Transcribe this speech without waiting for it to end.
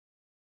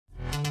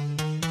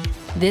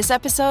This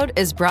episode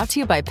is brought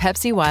to you by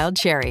Pepsi Wild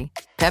Cherry.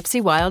 Pepsi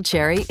Wild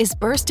Cherry is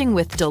bursting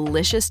with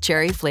delicious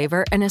cherry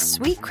flavor and a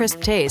sweet,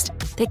 crisp taste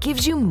that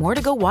gives you more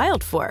to go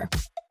wild for.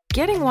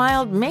 Getting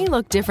wild may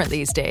look different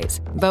these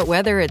days, but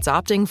whether it's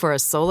opting for a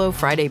solo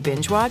Friday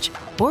binge watch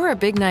or a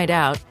big night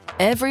out,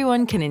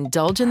 everyone can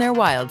indulge in their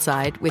wild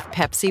side with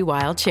Pepsi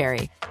Wild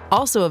Cherry.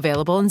 Also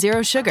available in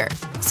Zero Sugar.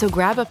 So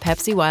grab a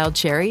Pepsi Wild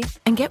Cherry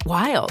and get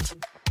wild.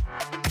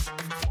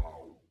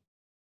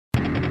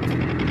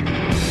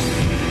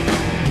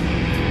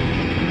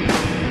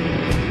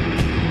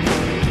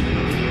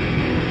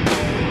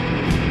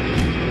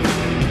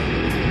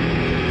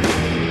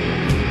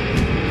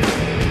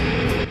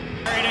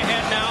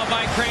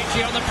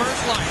 On the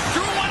first line,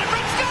 through one and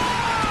from score!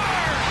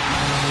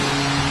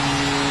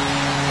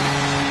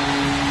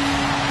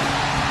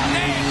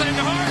 Nathan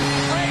Hart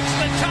breaks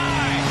the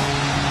tie.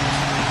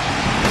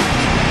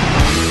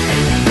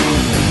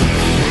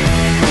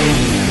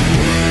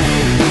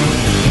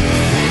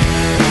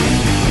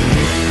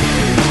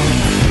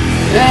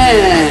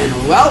 And,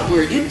 well,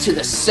 we're into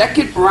the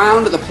second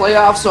round of the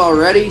playoffs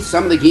already.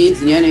 Some of the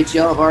games in the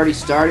NHL have already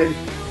started.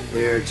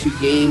 There are 2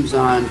 games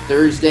on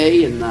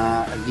Thursday, and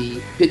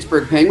the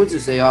Pittsburgh Penguins,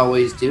 as they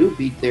always do,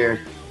 beat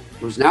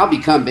what's now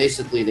become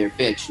basically their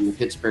bitch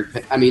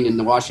in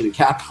the Washington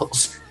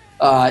Capitals.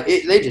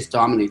 They just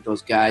dominate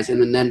those guys.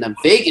 And then the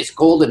Vegas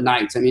Golden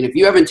Knights. I mean, if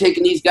you haven't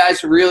taken these guys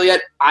for real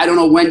yet, I don't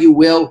know when you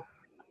will.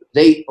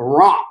 They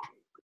romp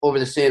over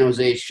the San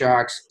Jose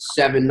Sharks,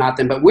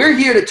 7-0. But we're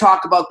here to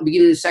talk about the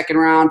beginning of the second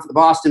round for the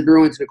Boston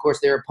Bruins and, of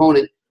course, their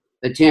opponent,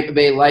 the Tampa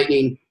Bay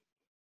Lightning.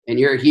 And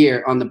you're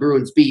here on the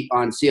Bruins Beat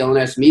on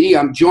CLNS Media.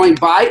 I'm joined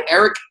by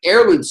Eric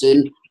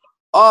Erlandson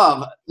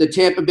of the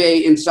Tampa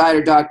Bay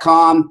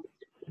Insider.com,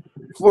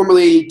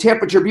 formerly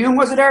Tampa Tribune.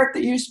 Was it, Eric,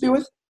 that you used to be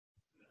with?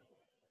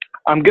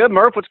 I'm good,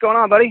 Murph. What's going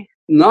on, buddy?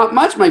 Not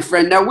much, my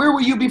friend. Now, where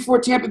were you before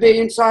Tampa Bay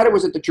Insider?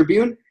 Was it the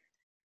Tribune?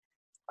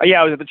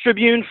 Yeah, I was at the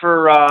Tribune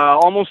for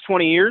almost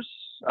 20 years.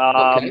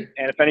 Okay.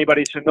 And if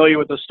anybody's familiar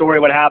with the story,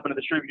 what happened to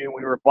the Tribune,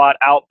 we were bought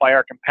out by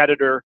our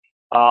competitor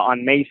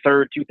on May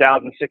 3rd,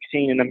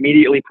 2016, and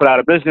immediately put out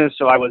of business.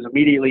 So I was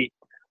immediately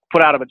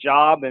put out of a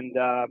job and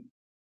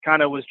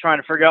kind of was trying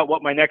to figure out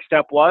what my next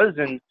step was.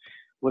 And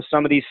with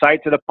some of these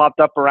sites that have popped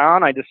up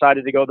around, I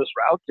decided to go this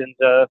route. And,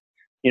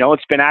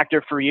 it's been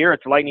active for a year.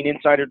 It's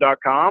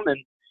lightninginsider.com,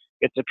 and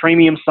it's a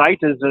premium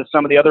site as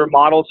some of the other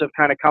models have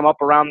kind of come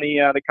up around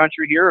the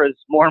country here as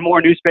more and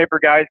more newspaper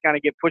guys kind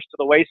of get pushed to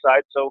the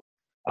wayside. So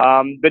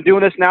been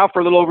doing this now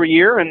for a little over a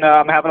year, and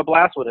I'm having a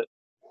blast with it.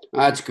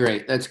 That's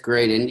great. That's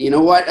great. And you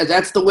know what?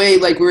 That's the way,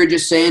 like we were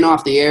just saying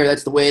off the air,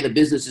 that's the way the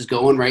business is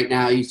going right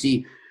now. You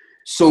see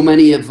so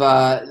many of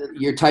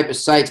your type of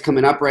sites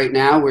coming up right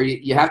now where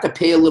you have to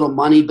pay a little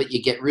money, but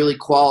you get really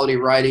quality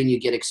writing. You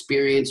get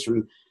experience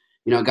from,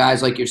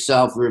 guys like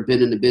yourself who have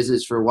been in the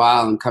business for a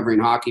while and covering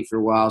hockey for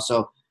a while.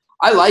 So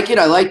I like it.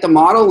 I like the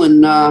model.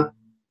 And,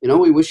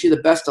 we wish you the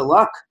best of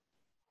luck.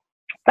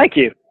 Thank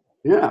you.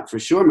 Yeah, for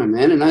sure, my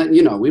man.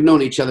 And, we've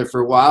known each other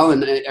for a while.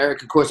 And,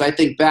 Eric, of course, I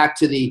think back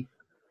to the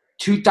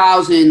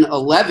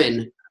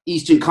 2011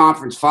 Eastern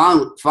Conference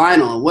final,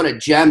 and what a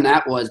gem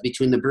that was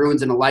between the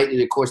Bruins and the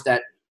Lightning. Of course,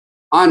 that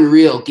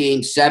unreal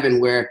Game 7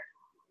 where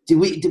did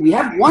we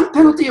have one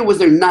penalty or was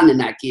there none in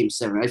that Game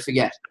 7? I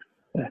forget.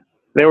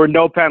 There were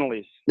no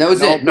penalties. That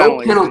was it.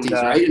 No penalties,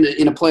 right,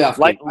 in a playoff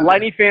game.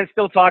 Lightning fans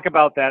still talk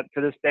about that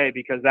to this day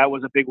because that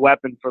was a big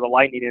weapon for the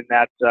Lightning in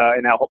that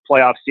whole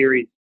playoff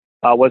series.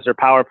 Was their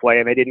power play,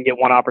 and they didn't get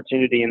one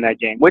opportunity in that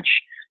game, which,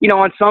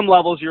 on some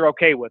levels you're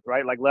okay with,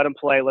 right? Like, let them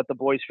play, let the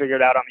boys figure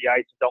it out on the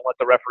ice, and don't let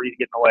the referees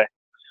get in the way.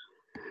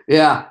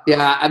 Yeah,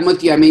 I'm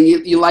with you. I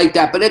mean, you like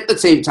that, but at the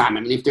same time, I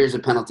mean, if there's a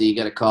penalty, you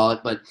got to call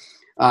it. But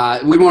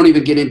we won't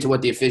even get into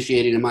what the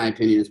officiating, in my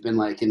opinion, has been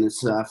like in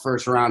this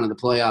first round of the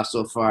playoffs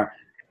so far.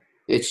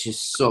 It's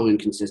just so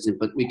inconsistent,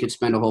 but we could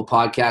spend a whole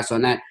podcast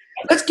on that.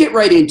 Let's get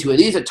right into it.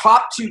 These are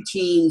top 2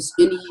 teams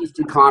in the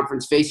Eastern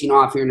Conference facing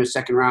off here in the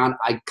second round.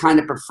 I kind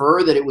of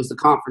prefer that it was the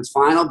conference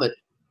final, but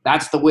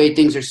that's the way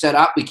things are set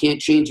up. We can't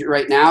change it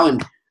right now.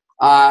 And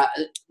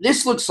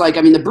this looks like,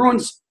 the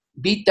Bruins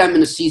beat them in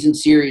the season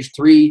series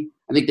 3.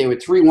 I think they were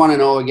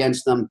 3-1-0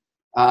 against them.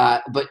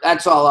 But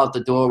that's all out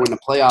the door when the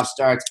playoff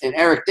starts. And,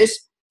 Eric, this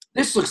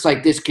looks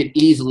like this could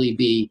easily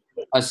be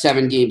a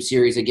 7-game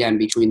series again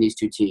between these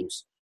 2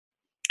 teams.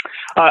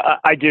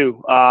 I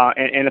do.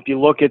 And if you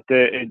look at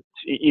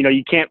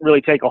you can't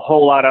really take a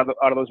whole lot out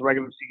of those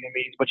regular season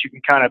meetings, but you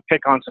can kind of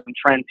pick on some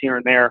trends here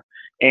and there.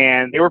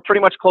 And they were pretty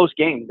much close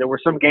games. There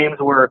were some games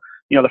where,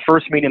 the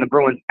first meeting, the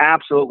Bruins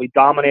absolutely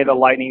dominated the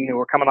Lightning, who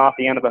were coming off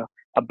the end of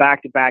a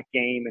back-to-back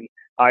game. And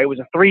it was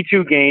a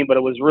 3-2 game, but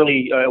it was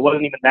really, it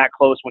wasn't even that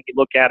close when you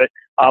look at it.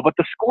 But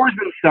the scores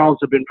themselves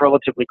have been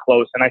relatively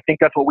close. And I think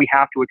that's what we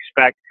have to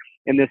expect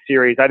in this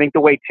series. I think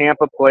the way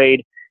Tampa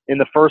played in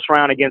the first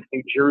round against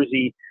New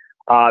Jersey,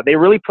 they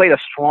really played a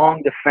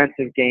strong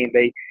defensive game.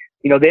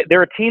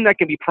 they're a team that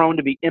can be prone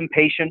to be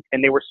impatient,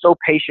 and they were so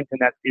patient in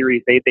that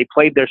series. They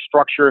played their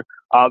structure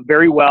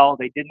very well.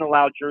 They didn't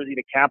allow Jersey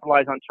to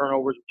capitalize on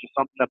turnovers, which is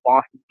something that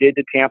Boston did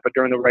to Tampa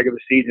during the regular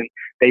season.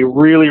 They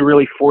really,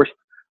 really forced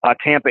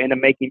Tampa into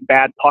making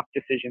bad puck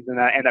decisions, and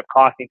that ended up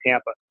costing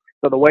Tampa.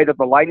 So the way that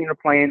the Lightning are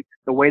playing,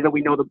 the way that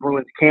we know the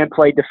Bruins can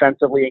play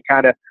defensively and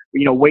kind of,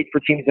 wait for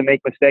teams to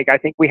make mistakes, I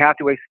think we have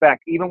to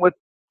expect, even with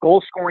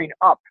goal scoring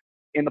up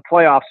in the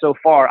playoffs so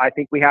far, I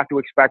think we have to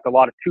expect a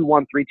lot of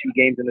 2-1, 3-2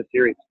 games in the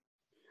series.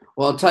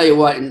 Well, I'll tell you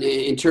what,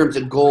 in terms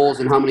of goals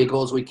and how many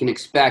goals we can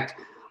expect,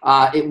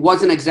 it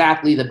wasn't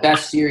exactly the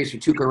best series for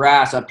Tuukka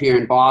Rask up here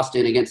in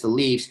Boston against the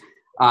Leafs.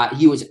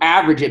 He was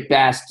average at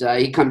best.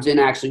 He comes in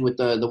actually with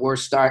the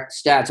worst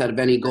stats out of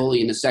any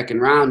goalie in the second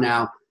round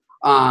now.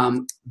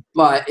 And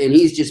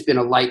he's just been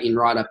a lightning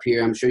rod up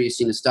here. I'm sure you've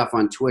seen the stuff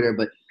on Twitter,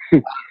 but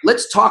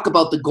let's talk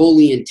about the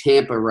goalie in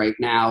Tampa right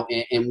now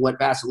and what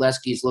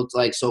Vasilevsky's looked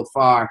like so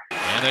far.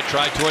 And a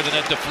try toward the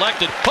net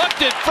deflected,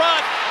 hooked in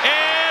front,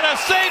 and a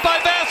save by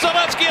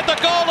Vasilevsky at the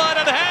goal line,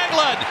 and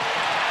Hagelin.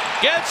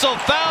 Gensel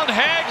found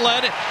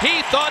Hagelin.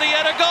 He thought he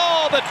had a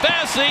goal, but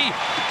Vasi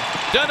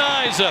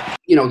denies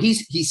him.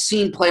 He's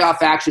seen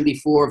playoff action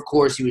before. Of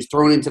course, he was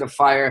thrown into the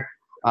fire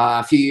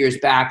a few years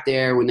back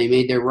there when they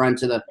made their run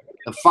to the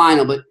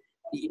final. But,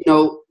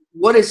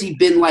 what has he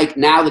been like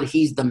now that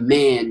he's the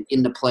man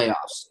in the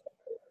playoffs?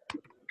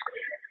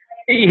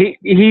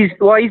 He's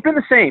been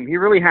the same. He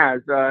really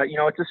has.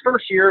 It's his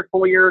first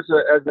full year as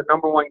the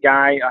number one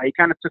guy. He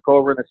kind of took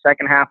over in the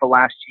second half of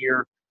last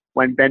year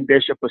when Ben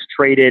Bishop was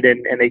traded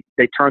and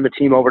they turned the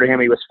team over to him.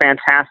 He was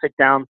fantastic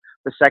down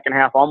the second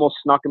half, almost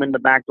snuck him in the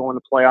back door in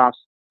the playoffs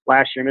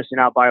last year, missing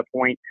out by a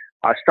point.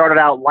 Started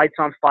out lights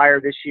on fire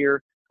this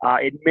year.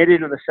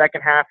 Admitted in the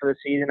second half of the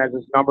season as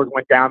his numbers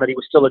went down that he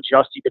was still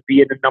adjusting to be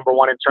in the number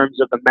one in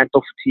terms of the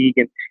mental fatigue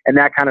and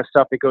that kind of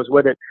stuff that goes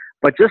with it.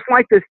 But just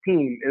like this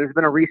team, there's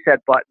been a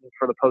reset button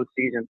for the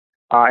postseason.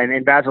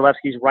 And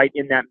Vasilevsky's right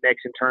in that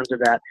mix in terms of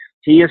that.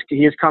 He has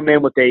come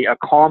in with a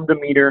calm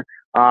demeanor.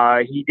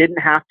 He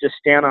didn't have to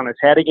stand on his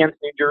head against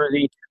New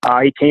Jersey.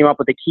 He came up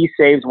with the key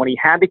saves when he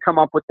had to come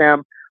up with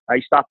them.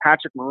 He stopped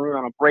Patrick Maroon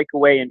on a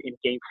breakaway in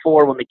Game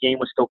 4 when the game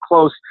was still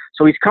close.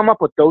 So he's come up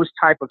with those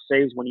type of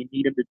saves when you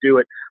need him to do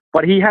it.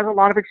 But he has a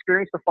lot of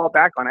experience to fall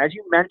back on. As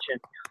you mentioned,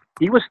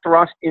 he was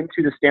thrust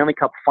into the Stanley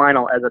Cup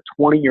final as a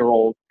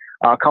 20-year-old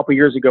a couple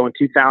years ago in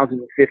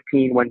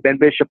 2015 when Ben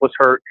Bishop was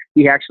hurt.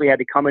 He actually had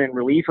to come in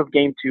relief of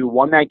Game 2,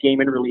 won that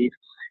game in relief,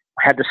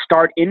 had to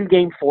start in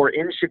Game 4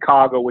 in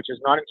Chicago, which is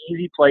not an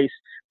easy place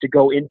to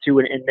go into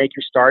and make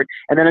your start.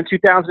 And then in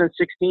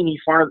 2016, he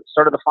started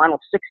the final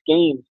 6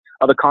 games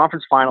of the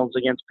conference finals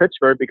against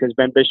Pittsburgh because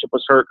Ben Bishop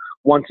was hurt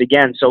once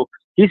again. So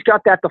he's got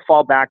that to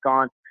fall back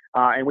on.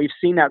 And we've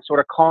seen that sort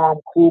of calm,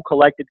 cool,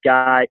 collected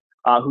guy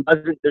who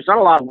doesn't, there's not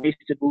a lot of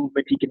wasted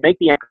movement. He can make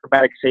the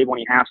acrobatic save when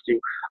he has to.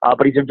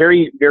 But he's a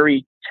very,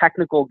 very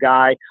technical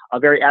guy, a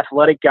very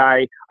athletic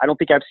guy. I don't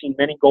think I've seen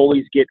many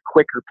goalies get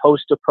quicker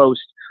post to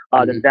post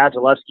than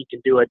Vasilevsky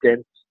can do it.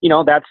 And,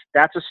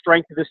 that's a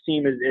strength of this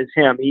team is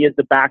him. He is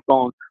the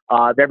backbone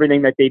of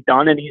everything that they've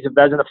done, and he's a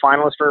Vezina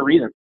finalist for a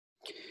reason.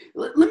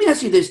 Let me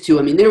ask you this, too.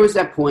 I mean, there was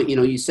that point,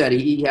 you said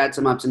he had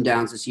some ups and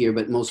downs this year,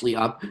 but mostly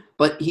up.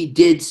 But he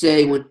did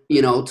say, to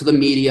the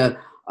media,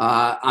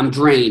 I'm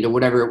drained or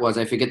whatever it was.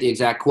 I forget the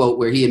exact quote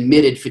where he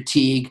admitted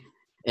fatigue.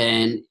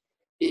 And,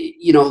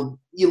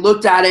 you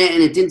looked at it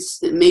and it didn't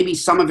 – maybe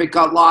some of it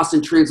got lost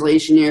in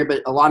translation here,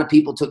 but a lot of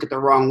people took it the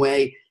wrong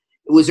way.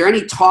 Was there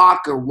any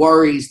talk or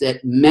worries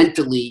that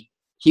mentally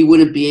he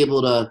wouldn't be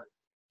able to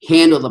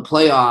handle the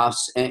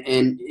playoffs?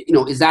 And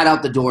is that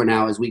out the door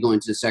now as we go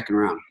into the second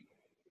round?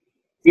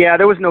 Yeah,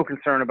 there was no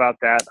concern about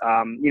that.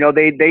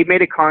 They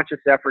made a conscious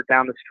effort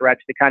down the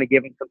stretch to kind of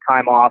give him some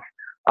time off.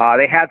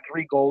 They had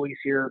 3 goalies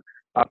here.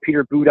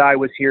 Peter Budaj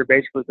was here,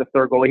 basically was the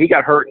third goalie. He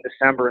got hurt in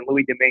December, and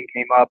Louis Domingue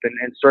came up and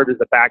served as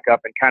the backup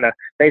and kind of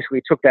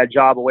basically took that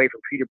job away from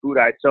Peter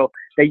Budaj. So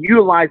they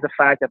utilized the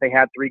fact that they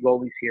had 3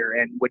 goalies here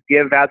and would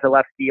give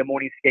Vasilevsky a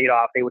morning skate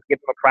off. They would give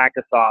him a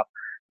practice off.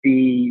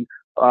 The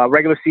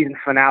regular season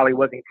finale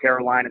was in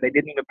Carolina. They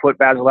didn't even put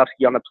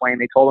Vasilevsky on the plane.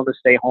 They told him to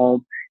stay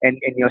home and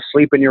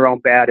sleep in your own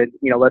bed and,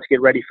 let's get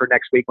ready for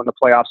next week when the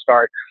playoffs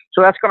start.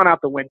 So that's gone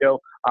out the window.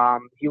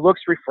 He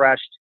looks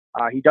refreshed.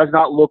 He does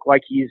not look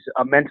like he's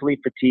mentally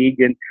fatigued.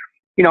 And,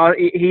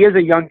 he is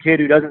a young kid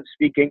who doesn't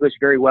speak English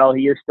very well.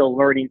 He is still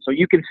learning. So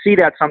you can see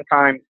that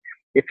sometimes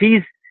if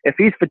he's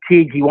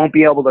fatigued, he won't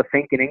be able to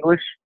think in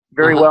English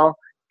very well.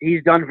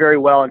 He's done very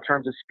well in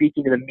terms of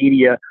speaking to the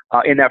media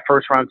in that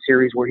first round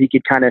series where he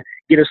could kind of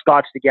get his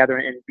thoughts together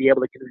and be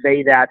able to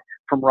convey that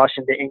from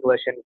Russian to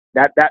English. And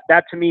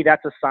that to me,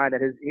 that's a sign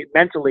that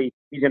mentally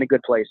he's in a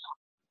good place.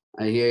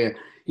 I hear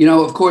you.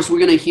 Of course, we're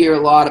going to hear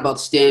a lot about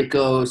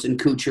Stamkos and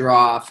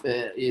Kucherov,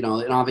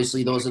 and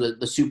obviously those are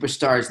the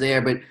superstars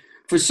there. But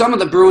for some of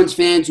the Bruins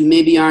fans who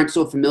maybe aren't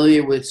so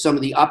familiar with some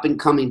of the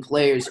up-and-coming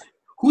players,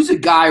 who's a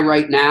guy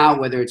right now,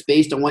 whether it's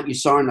based on what you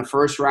saw in the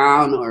first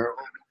round or,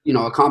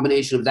 a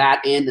combination of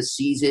that and the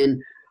season,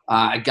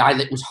 a guy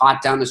that was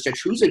hot down the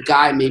stretch. Who's a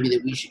guy maybe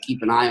that we should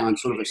keep an eye on,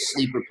 sort of a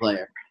sleeper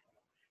player?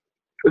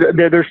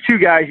 There's two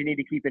guys you need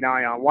to keep an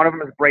eye on. One of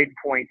them is Braden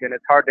Point, and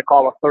it's hard to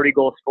call a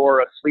 30-goal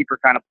scorer a sleeper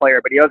kind of player,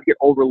 but he does get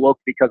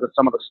overlooked because of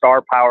some of the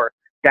star power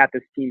that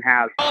this team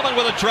has. Solomon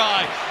with a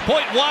try.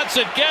 Point wants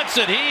it, gets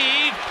it.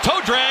 He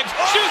toe drags,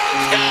 shoots,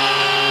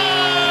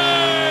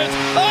 scores!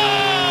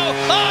 Oh,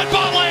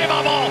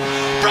 unbelievable!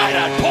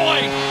 Braden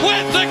Point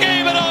wins the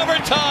game in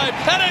overtime.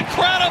 An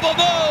incredible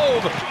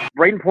move.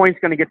 Braden Point's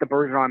going to get the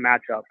Bergeron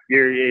matchup.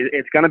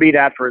 It's going to be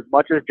that for as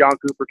much as John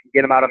Cooper can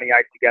get them out on the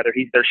ice together.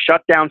 He's their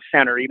shutdown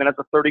center, even as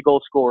a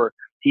 30-goal scorer.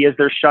 He is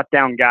their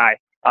shutdown guy.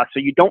 So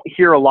you don't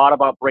hear a lot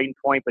about Braden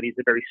Point, but he's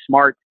a very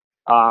smart.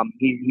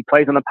 He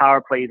plays on the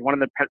power play. He's one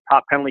of the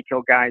top penalty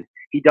kill guys.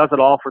 He does it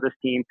all for this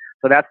team.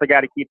 So that's the guy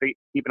to keep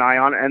an eye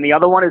on. And the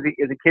other one is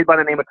a kid by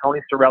the name of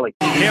Tony Cirelli.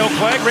 Neil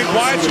Clegg, rink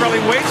wide.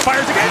 Cirelli waits,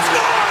 fires again,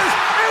 scores!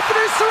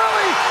 Anthony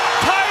Cirelli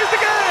ties the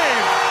game!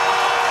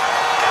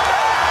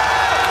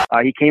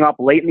 He came up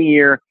late in the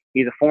year.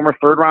 He's a former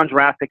third-round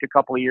draft pick a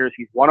couple of years.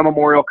 He's won a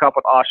Memorial Cup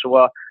with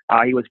Oshawa.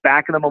 He was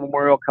back in the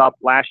Memorial Cup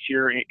last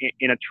year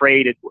in a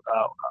trade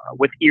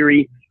with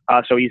Erie.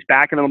 So he's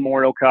back in the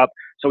Memorial Cup.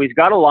 So he's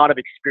got a lot of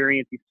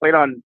experience. He's played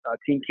on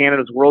Team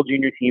Canada's World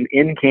Junior team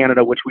in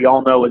Canada, which we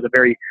all know is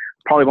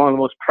probably one of the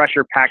most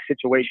pressure-packed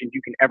situations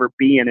you can ever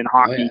be in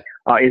hockey.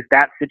 Oh, yeah. Is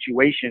that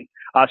situation.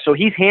 So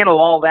he's handled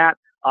all that,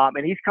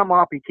 and he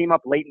came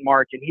up late in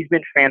March, and he's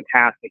been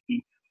fantastic.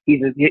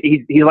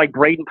 He's like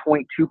Braden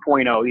Point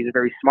 2.0. He's a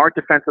very smart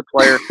defensive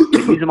player. They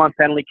use him on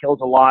penalty kills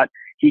a lot.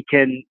 He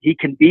can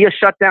be a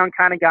shutdown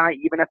kind of guy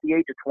even at the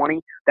age of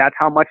 20. That's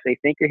how much they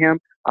think of him.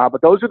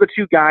 But those are the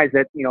two guys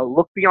that,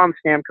 look beyond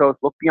Stamkos,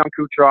 look beyond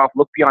Kucherov,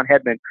 look beyond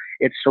Hedman.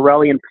 It's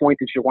Cirelli and Point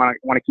that you want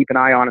to keep an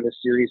eye on in this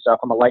series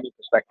from a Lightning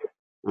perspective.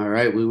 All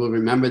right, we will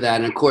remember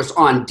that. And, of course,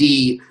 on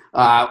D,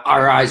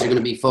 our eyes are going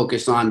to be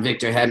focused on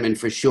Victor Hedman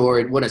for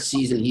sure. What a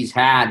season he's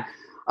had.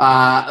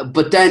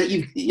 But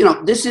then,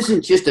 this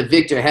isn't just a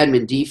Victor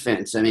Hedman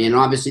defense. I mean,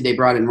 obviously they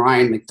brought in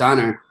Ryan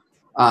McDonough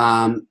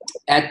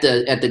at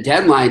the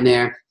deadline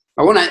there.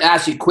 I want to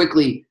ask you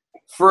quickly,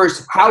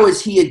 first, how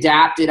has he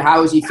adapted?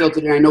 How has he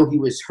filtered in? I know he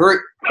was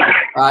hurt,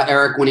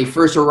 Eric, when he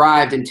first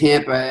arrived in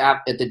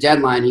Tampa at the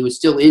deadline. He was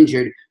still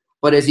injured.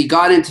 But as he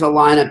got into the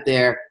lineup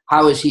there,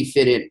 how has he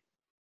fit in?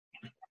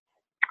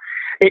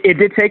 It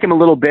did take him a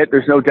little bit.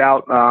 There's no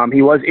doubt.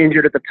 He was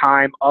injured at the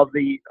time of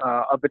the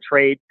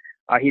trade.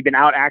 He'd been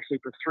out actually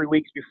for 3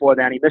 weeks before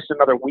then. He missed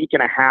another week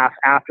and a half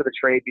after the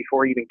trade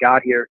before he even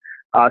got here.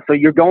 So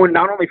you're going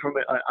not only from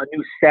a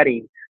new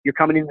setting, you're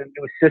coming into a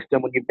new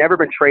system when you've never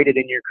been traded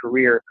in your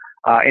career.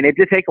 And it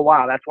did take a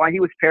while. That's why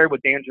he was paired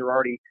with Dan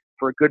Girardi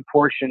for a good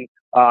portion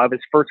of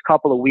his first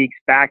couple of weeks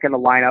back in the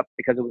lineup,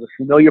 because it was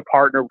a familiar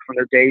partner from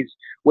their days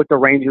with the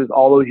Rangers,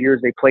 all those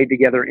years they played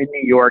together in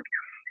New York.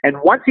 And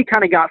once he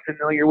kind of got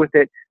familiar with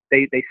it,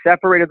 they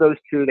separated those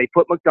two. They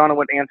put McDonough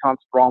with Anton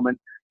Spralman.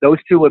 Those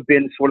two have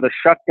been sort of the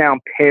shutdown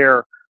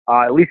pair,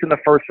 at least in the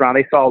first round.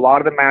 They saw a lot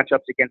of the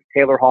matchups against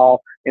Taylor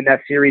Hall in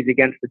that series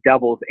against the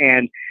Devils.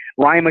 And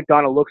Ryan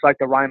McDonough looks like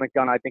the Ryan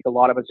McDonough I think a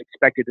lot of us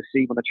expected to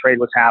see when the trade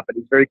was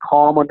happening. He's very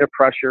calm under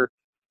pressure.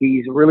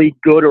 He's really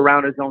good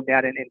around his own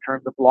net in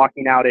terms of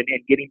blocking out and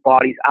getting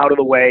bodies out of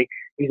the way.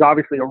 He's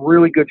obviously a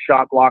really good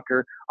shot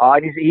blocker.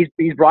 And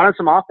he's brought in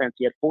some offense.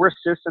 He had 4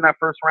 assists in that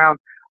first round.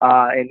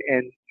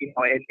 And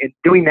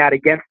doing that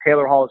against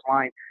Taylor Hall's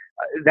line,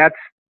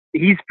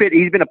 he's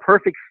been a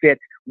perfect fit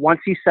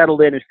once he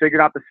settled in and figured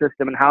out the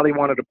system and how they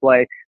wanted to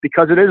play,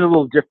 because it is a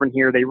little different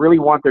here. They really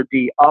want their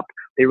D up.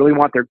 They really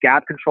want their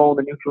gap control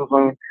in the neutral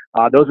zone.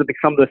 Those are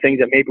some of the things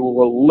that maybe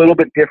were a little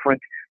bit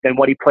different than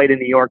what he played in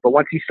New York. But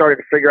once he started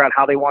to figure out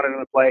how they wanted him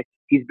to play,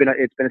 it's been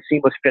a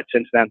seamless fit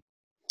since then.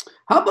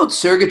 How about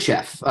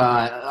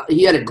Sergachev?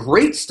 He had a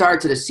great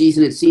start to the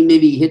season. It seemed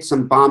maybe he hit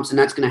some bumps, and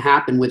that's going to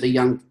happen with a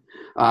young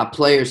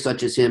player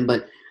such as him.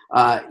 But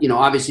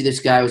obviously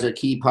this guy was a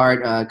key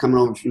part coming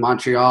over from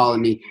Montreal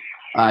in the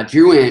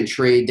Drouin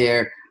trade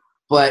there.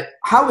 But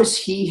how has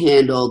he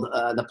handled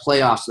the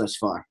playoffs thus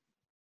far?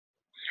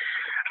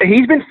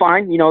 He's been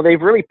fine.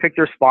 They've really picked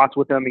their spots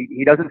with him.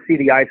 He doesn't see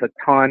the ice a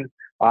ton.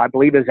 I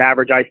believe his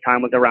average ice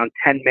time was around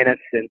 10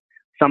 minutes, and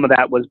some of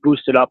that was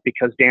boosted up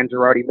because Dan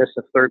Girardi missed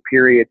the third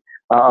period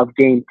of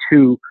Game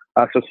 2,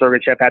 so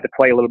Sergachev had to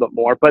play a little bit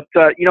more. But,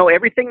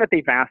 everything that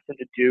they've asked him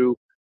to do,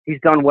 he's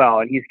done well.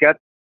 And he's got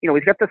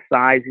the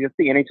size. He's got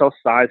the NHL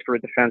size for a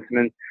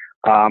defenseman.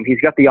 He's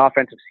got the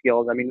offensive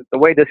skills. I mean, the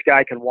way this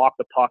guy can walk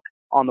the puck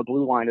on the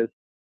blue line is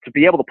to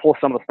be able to pull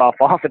some of the stuff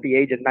off at the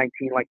age of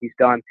 19 like he's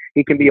done.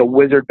 He can be a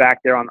wizard back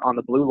there on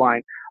the blue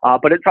line.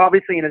 But it's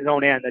obviously in his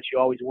own end that you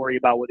always worry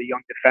about with a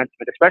young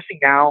defenseman, especially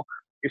now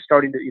it's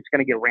going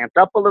to get ramped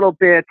up a little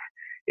bit.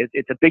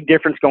 It's a big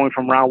difference going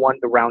from round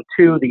 1 to round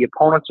 2. The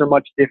opponents are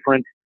much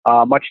different,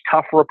 much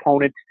tougher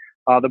opponents.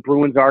 The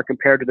Bruins are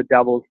compared to the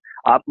Devils.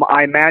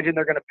 I imagine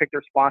they're going to pick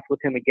their spots with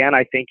him again.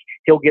 I think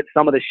he'll get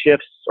some of the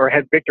shifts, or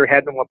Victor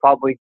Hedman will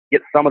probably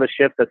get some of the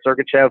shifts that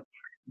Sergachev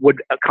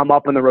would come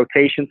up in the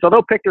rotation. So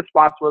they'll pick their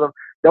spots with him.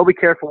 They'll be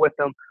careful with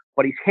him.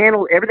 but he's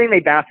handled everything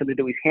they've asked him to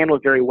do. He's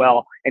handled very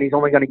well, and he's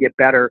only going to get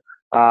better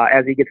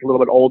as he gets a little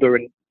bit older.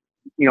 And,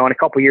 in a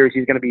couple of years,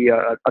 he's going to be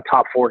a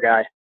top 4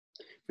 guy.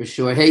 For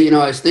sure. Hey,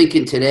 I was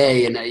thinking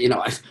today, and,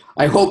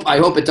 I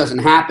hope it doesn't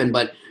happen,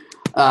 but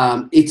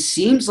it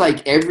seems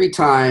like every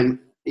time,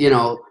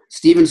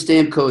 Steven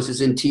Stamkos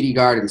is in TD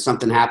Garden,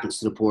 something happens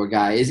to the poor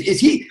guy. Is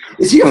he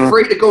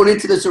afraid of going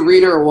into this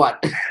arena or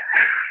what?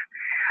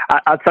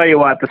 I'll tell you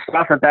what, the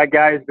stuff that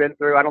guy has been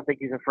through, I don't think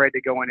he's afraid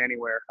to go in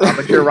anywhere.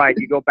 But you're right.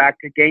 You go back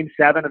to Game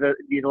 7 of the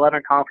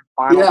 11 conference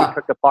finals. Yeah. He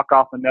took the puck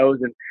off the nose,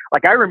 and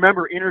I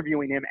remember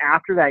interviewing him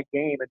after that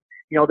game, and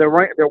they're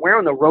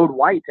wearing the road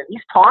whites, and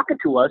he's talking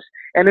to us,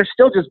 and there's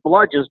still just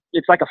blood,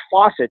 it's like a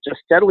faucet,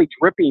 just steadily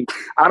dripping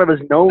out of his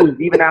nose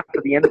even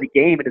after the end of the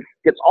game, and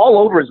it's all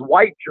over his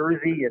white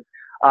jersey, and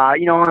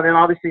and then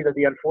obviously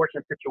the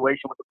unfortunate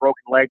situation with the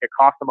broken leg that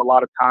cost him a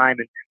lot of time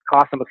and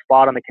cost him a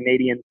spot on the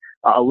Canadian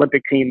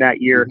Olympic team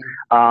that year.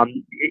 Mm-hmm.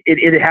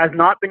 It has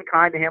not been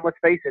kind to him. Let's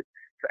face it.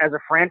 As a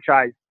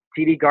franchise,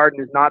 TD Garden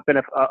has not been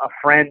a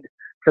friend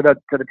to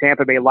the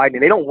Tampa Bay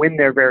Lightning. They don't win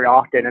there very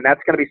often, and that's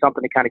going to be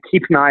something to kind of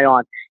keep an eye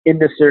on in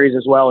this series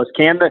as well. Is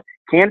can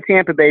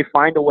Tampa Bay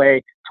find a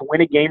way to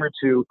win a game or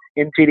two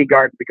in TD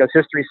Garden? Because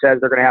history says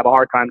they're going to have a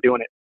hard time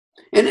doing it.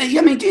 And,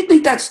 do you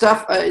think that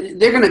stuff,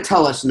 they're going to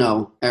tell us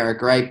no,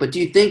 Eric, right? But do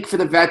you think for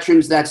the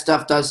veterans that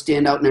stuff does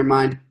stand out in their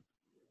mind?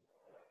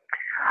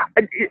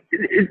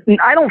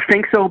 I don't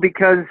think so,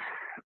 because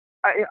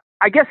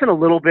I guess in a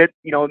little bit,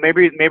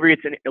 maybe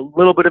it's a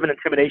little bit of an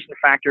intimidation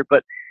factor,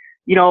 but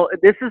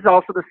this is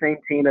also the same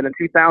team that in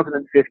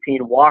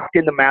 2015 walked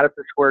into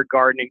Madison Square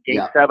Garden in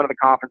Game 7 of the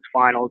conference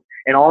finals,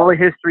 and all the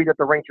history that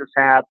the Rangers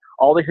have,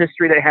 all the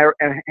history that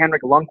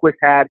Henrik Lundqvist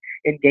had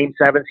in Game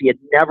 7. He had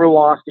never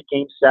lost at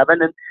Game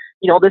 7, and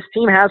this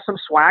team has some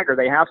swagger.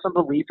 They have some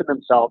belief in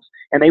themselves,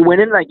 and they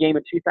went into that game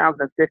in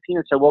 2015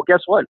 and said, well,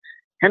 guess what?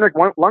 Henrik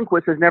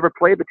Lundqvist has never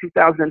played the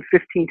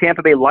 2015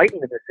 Tampa Bay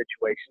Lightning in this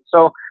situation.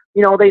 So,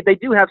 they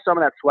do have some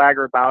of that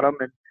swagger about them,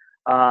 and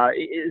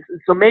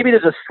so maybe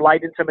there's a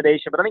slight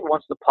intimidation, but I think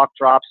once the puck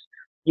drops,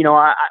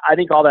 I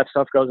think all that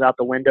stuff goes out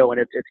the window and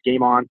it's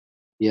game on.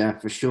 Yeah,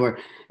 for sure.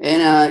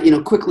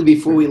 And, quickly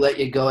before we let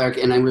you go, Eric,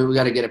 and we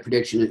got to get a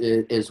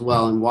prediction as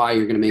well and why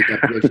you're going to make that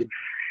prediction.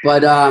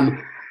 But,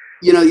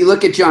 you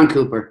look at Jon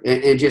Cooper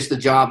and just the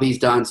job he's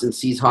done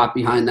since he's hopped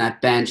behind that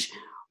bench.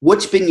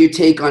 What's been your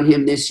take on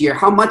him this year?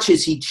 How much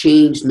has he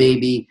changed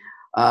maybe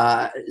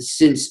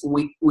since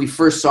we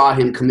first saw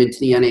him come into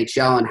the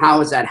NHL, and how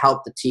has that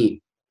helped the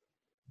team?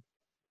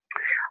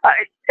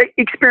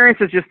 Experience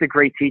is just a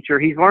great teacher.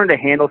 He's learned to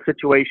handle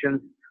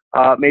situations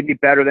maybe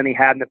better than he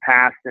had in the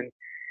past. And,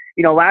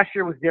 last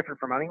year was different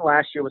for him. I think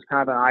last year was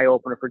kind of an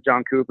eye-opener for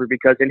Jon Cooper,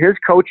 because in his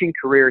coaching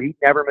career, he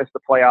never missed the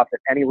playoffs at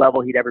any level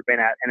he'd ever been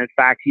at. And, in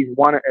fact, he's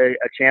won a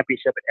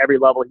championship at every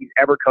level he's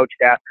ever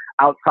coached at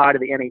outside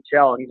of the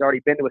NHL, and he's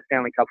already been to a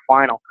Stanley Cup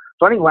final.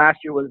 So I think last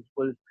year was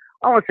I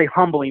don't want to say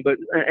humbling, but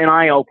an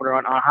eye-opener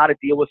on how to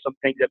deal with some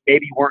things that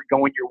maybe weren't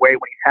going your way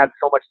when he's had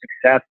so much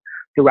success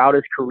throughout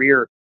his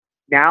career.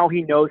 Now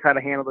he knows how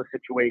to handle the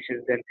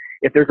situations, and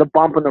if there's a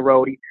bump in the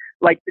road,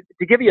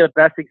 to give you the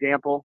best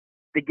example,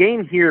 the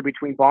game here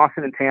between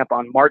Boston and Tampa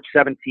on March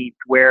 17th,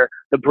 where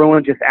the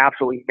Bruins just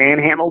absolutely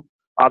manhandled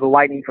the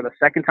Lightning for the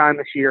second time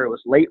this year. It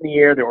was late in the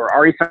year. There were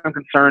already some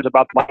concerns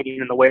about the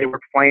Lightning and the way they were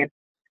playing.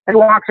 And he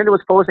walks into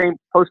his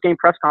post-game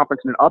press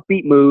conference in an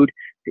upbeat mood.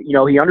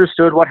 He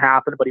understood what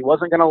happened, but he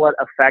wasn't going to let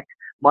it affect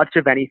much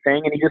of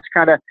anything. And he just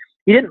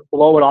he didn't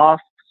blow it off,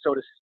 so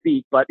to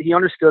speak, but he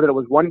understood that it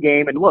was one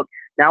game. And look,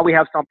 now we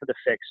have something to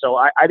fix. So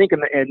I think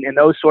in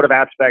those sort of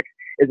aspects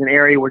is an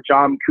area where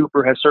Jon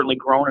Cooper has certainly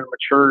grown and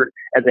matured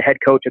as a head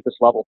coach at this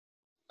level.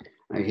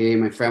 I hear you,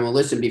 my friend. Well,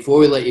 listen, before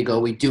we let you go,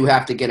 we do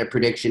have to get a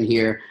prediction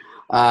here.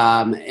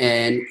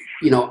 And,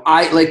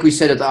 like we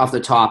said off the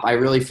top, I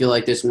really feel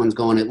like this one's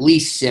going at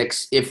least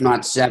 6, if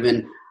not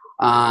 7.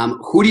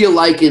 Who do you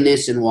like in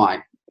this and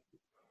why?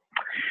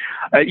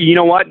 You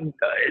know what?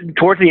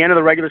 Towards the end of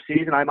the regular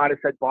season, I might have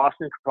said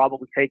Boston could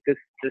probably take this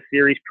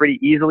series pretty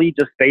easily,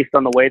 just based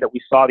on the way that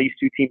we saw these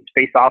two teams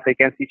face off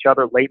against each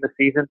other late in the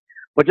season.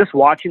 But just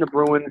watching the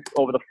Bruins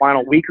over the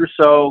final week or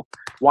so,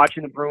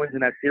 watching the Bruins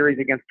in that series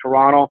against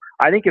Toronto,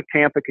 I think if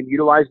Tampa can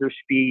utilize their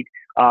speed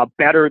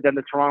better than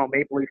the Toronto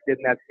Maple Leafs did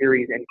in that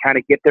series and kind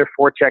of get their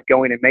forecheck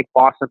going and make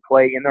Boston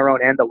play in their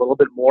own end a little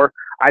bit more,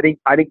 I think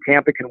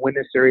Tampa can win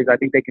this series. I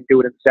think they can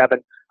do it in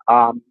 7.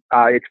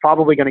 It's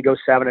probably going to go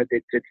 7.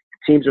 It's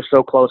teams are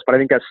so close, but I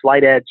think that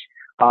slight edge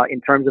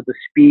in terms of the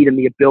speed and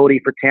the ability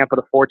for Tampa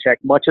to forecheck,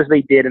 much as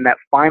they did in that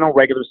final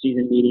regular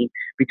season meeting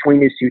between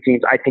these two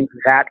teams, I think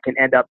that can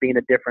end up being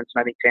a difference,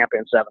 and I think Tampa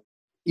in 7.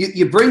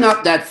 You bring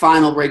up that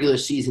final regular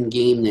season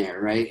game there,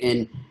 right?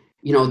 And,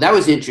 that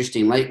was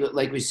interesting.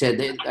 Like we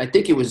said, I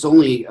think it was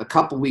only a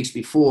couple weeks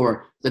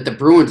before that the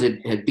Bruins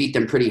had beat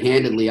them pretty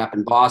handedly up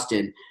in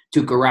Boston.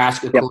 Tuukka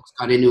Rask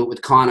got into it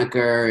with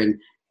Conacher, and,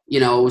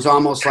 it was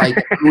almost like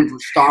the Bruins were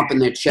stomping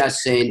their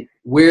chest saying,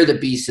 we're the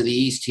beasts of the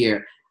East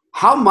here.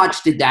 How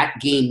much did that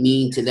game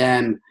mean to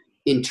them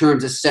in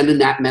terms of sending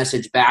that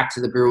message back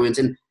to the Bruins?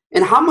 And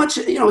And how much,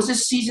 as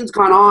this season's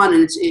gone on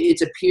and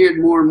it's appeared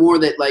more and more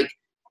that, like,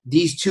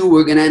 these two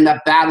were going to end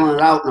up battling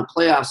it out in the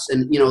playoffs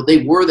and,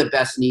 they were the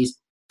best in these.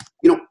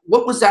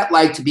 What was that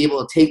like to be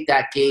able to take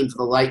that game to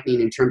the Lightning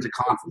in terms of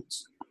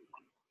confidence?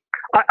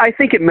 I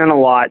think it meant a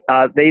lot.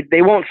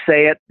 They won't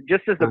say it,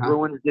 just as the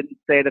Bruins didn't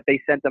say that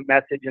they sent a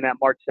message in that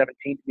March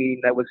 17th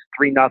meeting that was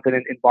 3-0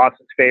 in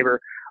Boston's favor.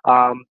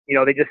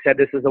 They just said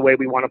this is the way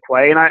we want to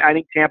play. And I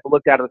think Tampa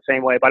looked at it the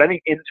same way. But I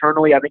think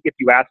internally, if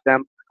you ask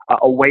them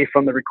away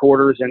from the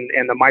recorders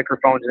and the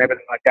microphones and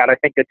everything like that, I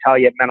think they tell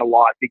you it meant a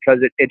lot because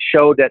it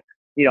showed that,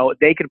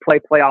 they could play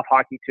playoff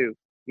hockey too.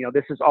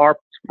 This is our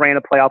brand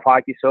of playoff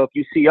hockey. So if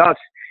you see us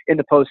in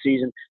the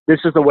postseason, this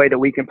is the way that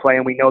we can play,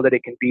 and we know that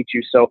it can beat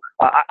you. So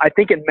I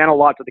think it meant a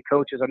lot to the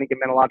coaches. I think it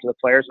meant a lot to the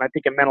players, and I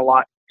think it meant a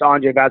lot to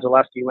Andrei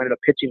Vasilevskiy, who ended up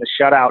pitching the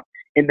shutout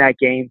in that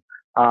game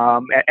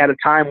at a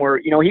time where,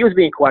 he was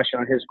being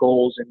questioned on his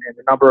goals and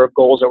the number of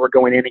goals that were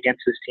going in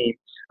against his team.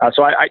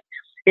 So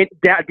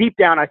deep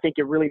down, I think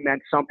it really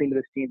meant something to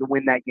this team to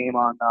win that game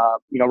on,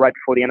 right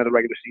before the end of the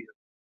regular season.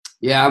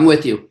 Yeah, I'm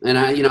with you. And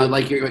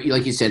like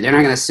you said, they're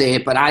not going to say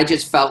it, but I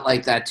just felt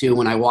like that too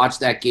when I watched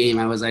that game.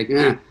 I was like,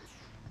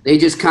 they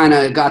just kind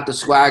of got the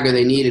swagger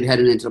they needed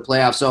heading into the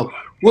playoffs. So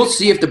we'll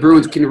see if the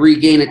Bruins can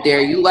regain it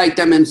there. You like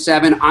them in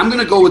 7. I'm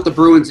going to go with the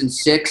Bruins in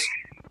 6.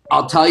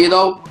 I'll tell you,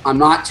 though, I'm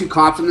not too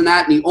confident in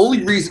that. And the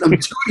only reason I'm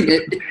doing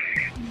it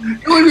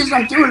is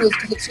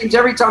because it seems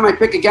every time I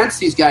pick against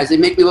these guys, they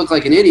make me look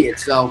like an idiot.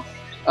 So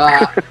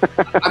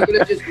I'm going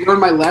to just learn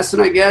my lesson,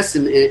 I guess,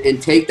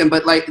 and take them.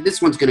 But,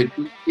 this one's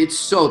it's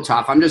so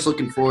tough. I'm just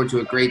looking forward to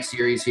a great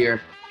series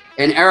here.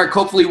 And, Eric,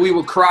 hopefully we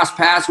will cross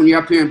paths when you're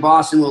up here in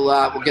Boston.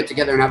 We'll get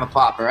together and have a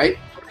pop, all right?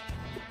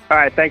 All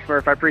right. Thanks,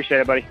 Murph. I appreciate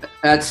it, buddy.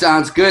 That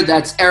sounds good.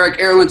 That's Eric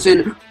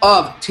Erlinson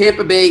of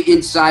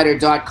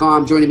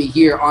TampaBayInsider.com joining me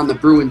here on the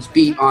Bruins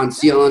Beat on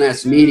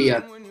CLNS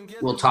Media.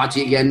 We'll talk to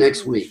you again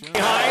next week.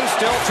 Behind,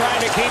 still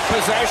trying to keep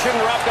possession,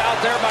 rubbed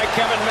out there by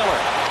Kevin Miller.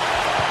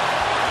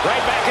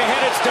 Right back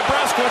ahead, it's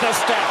DeBrusk with a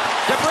step.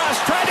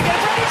 DeBrusk trying to get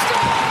it ready,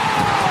 score!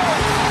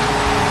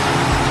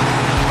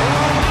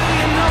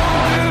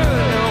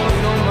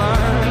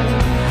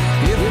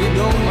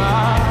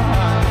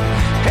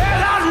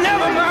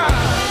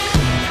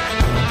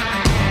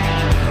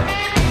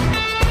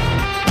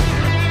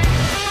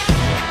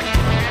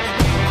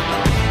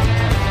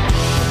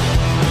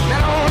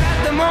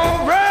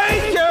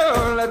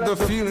 The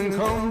feeling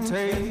come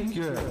take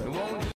you.